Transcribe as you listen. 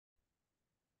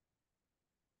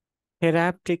Here I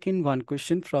have taken one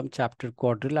question from chapter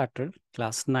quadrilateral,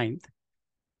 class 9th,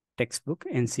 textbook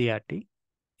NCERT.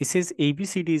 It says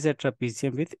ABCD is a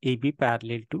trapezium with AB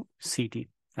parallel to CD.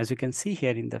 As you can see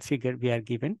here in the figure, we are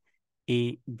given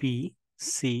ABCD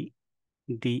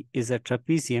is a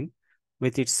trapezium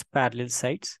with its parallel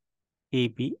sides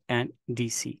AB and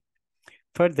DC.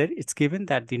 Further, it's given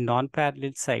that the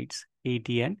non-parallel sides AD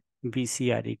and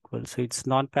BC are equal. So its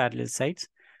non-parallel sides,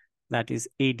 that is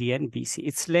AD and BC.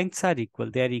 Its lengths are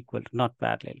equal. They are equal, not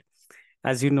parallel.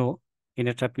 As you know, in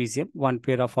a trapezium, one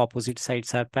pair of opposite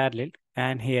sides are parallel,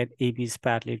 and here AB is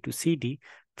parallel to CD.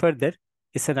 Further,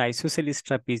 it's an isosceles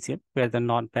trapezium where the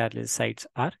non-parallel sides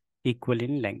are equal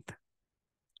in length.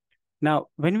 Now,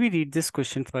 when we read this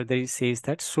question further, it says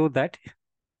that show that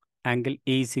angle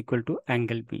A is equal to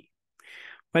angle B.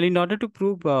 Well, in order to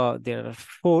prove there are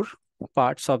 4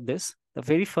 parts of this, the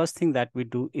very first thing that we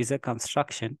do is a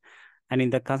construction. And in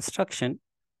the construction,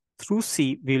 through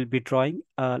C, we will be drawing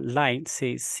a line,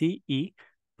 say CE,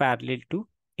 parallel to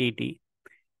AD.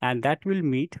 And that will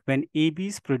meet when AB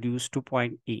is produced to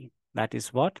point E. That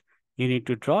is what you need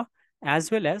to draw,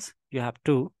 as well as you have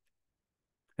to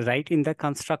write in the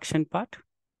construction part.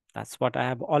 That's what I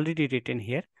have already written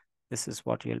here. This is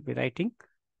what you'll be writing,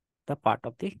 the part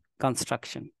of the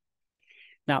construction.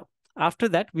 Now, after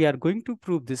that, we are going to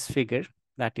prove this figure,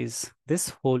 that is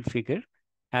this whole figure,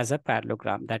 as a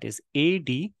parallelogram. That is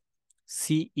ADCE.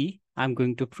 I'm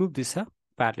going to prove this a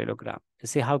parallelogram.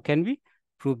 Let's see how can we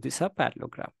prove this a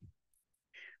parallelogram.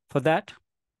 For that,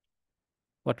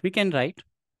 what we can write,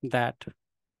 that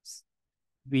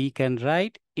we can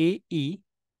write AE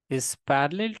is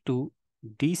parallel to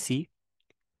DC,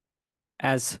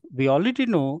 as we already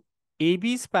know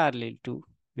AB is parallel to,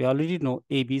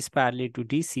 AB is parallel to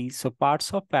DC. So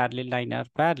parts of parallel line are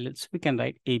parallel. So we can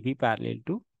write AB parallel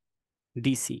to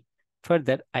DC.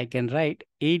 Further, I can write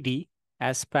AD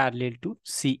as parallel to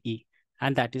CE,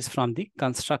 and that is from the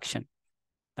construction.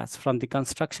 That's from the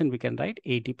construction we can write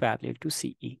AD parallel to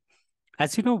CE.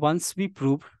 As you know, once we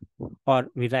prove or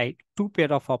we write 2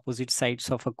 pair of opposite sides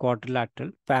of a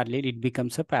quadrilateral parallel, it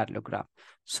becomes a parallelogram.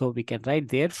 So we can write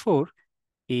therefore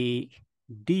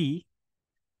ADCE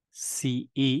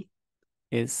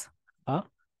is a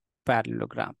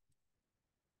parallelogram.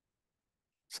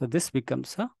 So this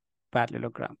becomes a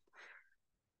parallelogram.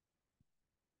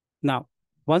 Now,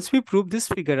 once we prove this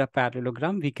figure a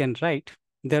parallelogram, we can write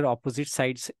their opposite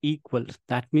sides equal.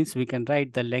 That means we can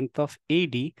write the length of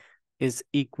AD is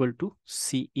equal to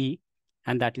CE,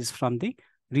 and that is from the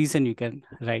reason you can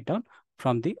write down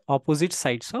from the opposite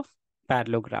sides of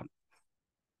parallelogram.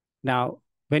 Now,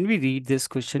 when we read this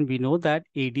question, we know that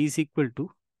AD is equal to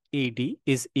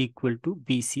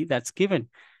BC. That's given.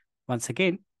 Once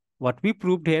again, what we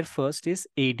proved here first is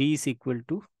AD is equal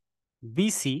to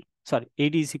BC. Sorry,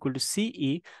 AD is equal to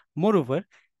CE. Moreover,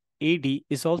 AD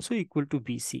is also equal to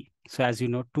BC. So as you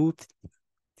know, two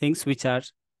things which are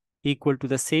equal to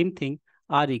the same thing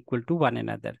are equal to one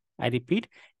another. I repeat,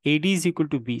 AD is equal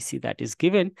to BC, that is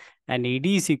given, and AD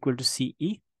is equal to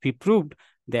CE. We proved,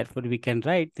 therefore we can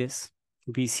write this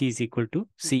BC is equal to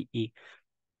CE.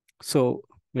 So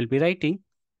we'll be writing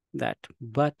that,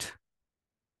 but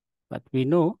we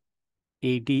know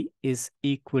AD is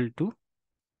equal to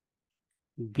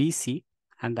BC,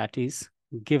 and that is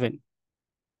given.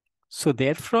 So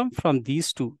therefore, from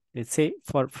these two, let's say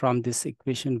from this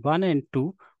equation 1 and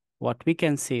 2, what we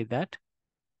can say that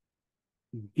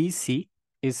BC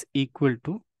is equal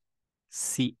to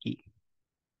CE.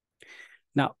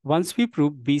 Now, once we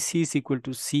prove BC is equal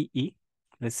to CE,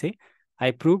 let's say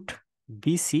I proved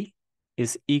BC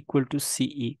is equal to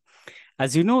CE.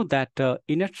 As you know that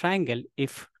in a triangle,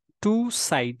 if 2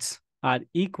 sides are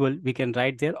equal, we can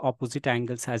write their opposite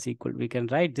angles as equal. We can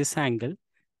write this angle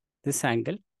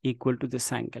equal to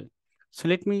this angle. So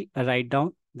let me write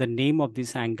down the name of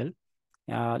this angle.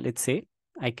 Let's say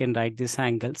I can write this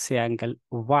angle, say angle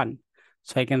 1.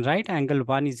 So I can write angle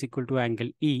 1 is equal to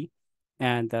angle E.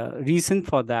 And the reason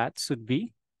for that should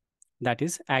be, that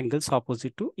is angles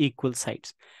opposite to equal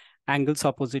sides. Angles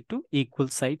opposite to equal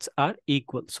sides are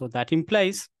equal. So that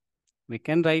implies we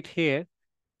can write here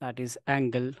that is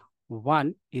angle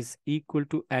 1 is equal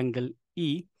to angle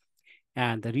E.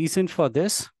 And the reason for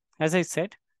this, as I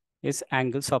said, is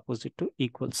angles opposite to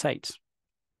equal sides.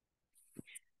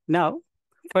 Now,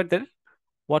 further,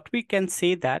 what we can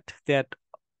say that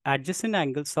adjacent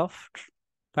angles of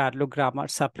parallelogram are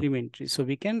supplementary. So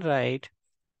we can write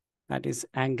that is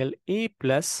angle A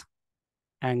plus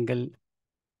angle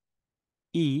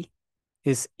E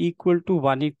is equal to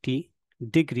 180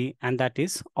 degree, and that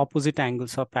is opposite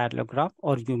angles of parallelogram,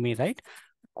 or you may write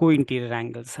co-interior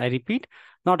angles. I repeat,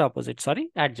 not opposite, sorry,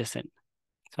 adjacent.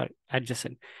 Sorry,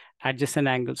 adjacent. Adjacent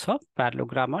angles of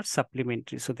parallelogram are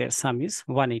supplementary. So their sum is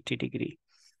 180 degree.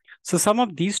 So sum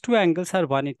of these two angles are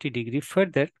 180 degree.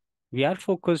 Further, we are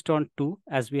focused on 2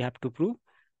 as we have to prove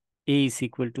A is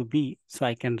equal to B. So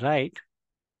I can write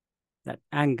that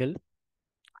angle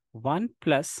 1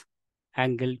 plus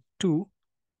angle 2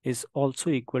 is also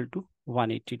equal to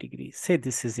 180 degrees. Say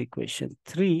this is equation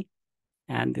 3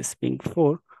 and this being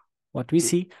 4. What we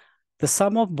see, the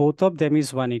sum of both of them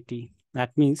is 180.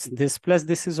 That means this plus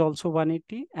this is also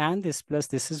 180 and this plus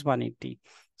this is 180.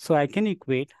 So I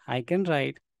can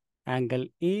write angle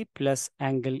A plus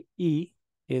angle E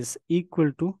is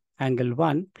equal to angle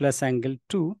 1 plus angle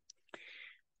 2.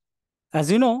 As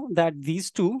you know that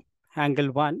these two,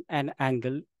 angle 1 and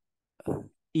angle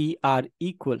E are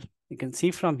equal. You can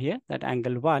see from here that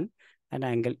angle 1 and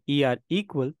angle E are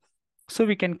equal. So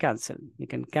we can cancel. We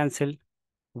can cancel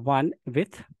 1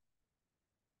 with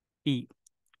E.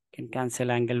 Can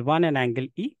cancel angle 1 and angle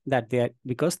E that they are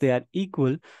because they are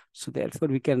equal. So therefore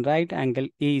we can write angle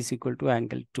A is equal to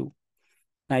angle 2.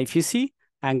 Now if you see,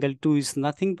 angle 2 is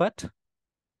nothing but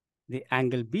the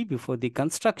angle B before the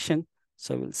construction.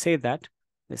 So we'll say that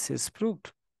this is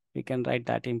proved. We can write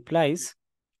that implies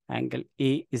angle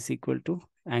A is equal to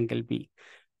angle B.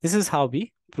 This is how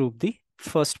we prove the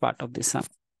first part of the sum.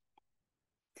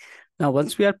 Now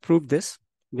once we have proved this,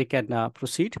 we can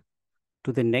proceed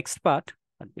to the next part.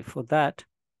 But before that,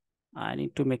 I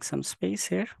need to make some space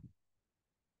here.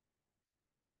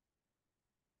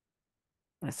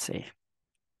 Let's see.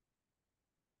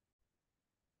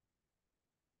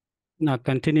 Now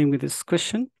continuing with this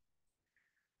question.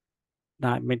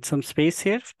 Now I made some space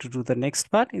here to do the next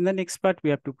part. In the next part,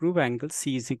 we have to prove angle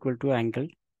C is equal to angle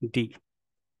D.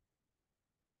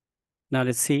 Now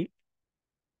let's see.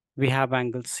 We have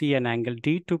angle C and angle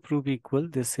D to prove equal.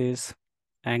 This is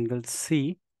angle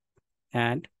C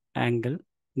and angle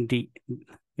D. We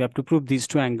have to prove these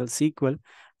two angles equal.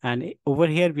 And over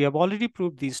here, we have already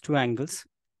proved these two angles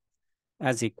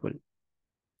as equal.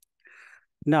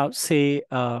 Now say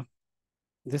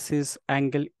this is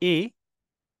angle A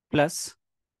plus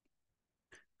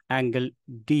angle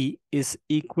D is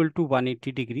equal to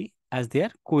 180 degree as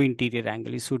their co-interior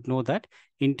angle. You should know that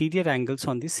interior angles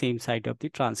on the same side of the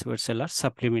transversal are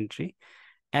supplementary.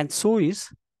 And so is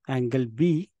angle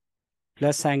B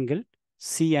plus angle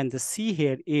C, and the C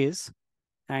here is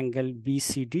angle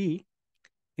BCD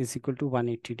is equal to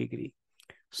 180 degree.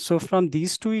 So from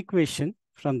these two equations,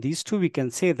 from these two, we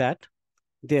can say that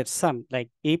their sum, like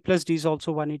A plus D is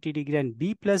also 180 degree and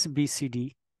B plus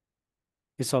BCD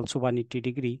is also 180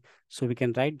 degree. So we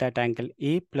can write that angle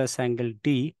A plus angle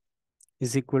D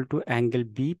is equal to angle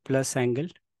B plus angle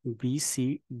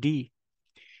BCD.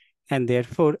 And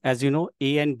therefore, as you know,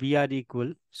 A and B are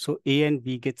equal. So A and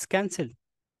B gets cancelled,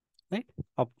 right?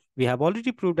 We have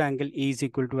already proved angle A is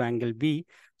equal to angle B.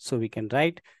 So we can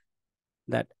write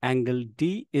that angle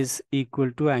D is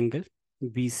equal to angle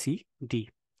BCD.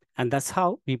 And that's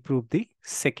how we prove the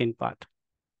second part.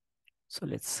 So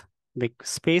let's make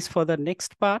space for the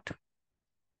next part.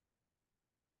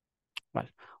 Well,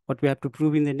 what we have to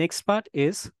prove in the next part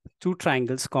is two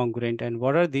triangles congruent. And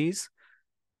what are these?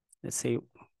 Let's say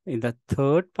in the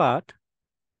third part,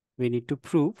 we need to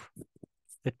prove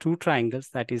the two triangles,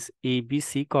 that is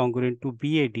ABC congruent to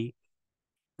BAD.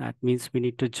 That means we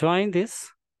need to join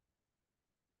this.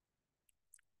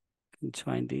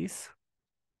 Join these.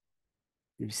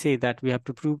 We say that we have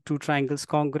to prove two triangles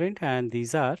congruent, and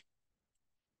these are,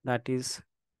 that is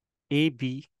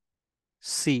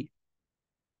ABC.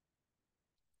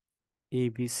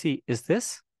 ABC is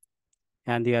this,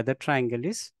 and the other triangle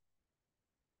is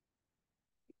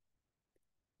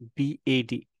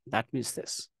BAD. That means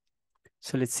this.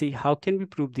 So let's see how can we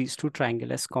prove these two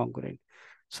triangles as congruent.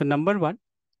 So number one,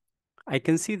 I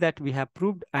can see that we have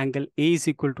proved angle A is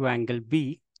equal to angle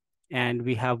B, and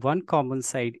we have one common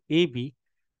side AB.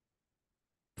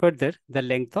 Further, the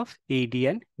length of AD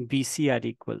and BC are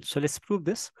equal. So let's prove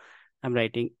this. I'm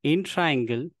writing in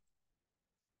triangle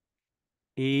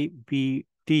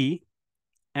ABD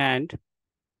and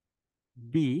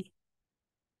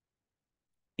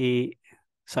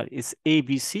it's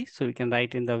ABC. So we can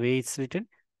write in the way it's written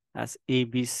as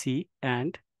ABC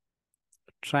and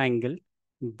triangle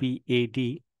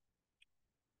BAD.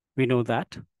 We know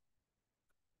that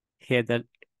here the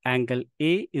angle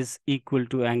A is equal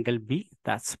to angle B.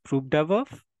 That's proved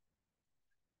above.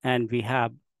 And we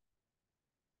have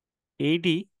AD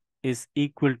is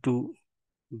equal to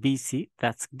BC.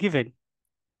 That's given.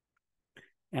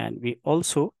 And we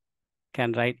also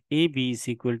can write AB is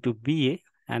equal to BA,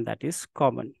 and that is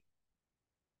common.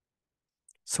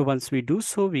 So once we do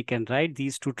so, we can write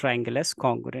these two triangles as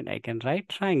congruent. I can write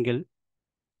triangle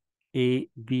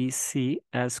ABC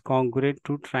as congruent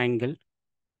to triangle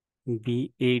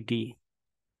BAD.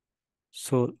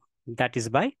 So that is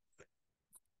by,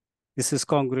 this is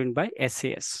congruent by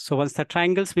SAS. So once the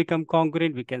triangles become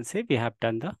congruent, we can say we have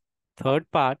done the third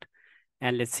part.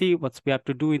 And let's see what we have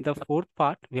to do in the fourth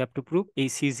part. We have to prove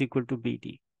AC is equal to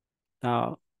BD.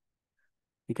 Now,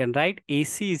 we can write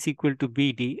AC is equal to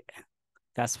BD.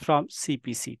 That's from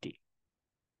CPCT.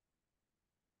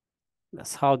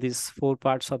 That's how these four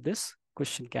parts of this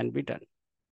question can be done.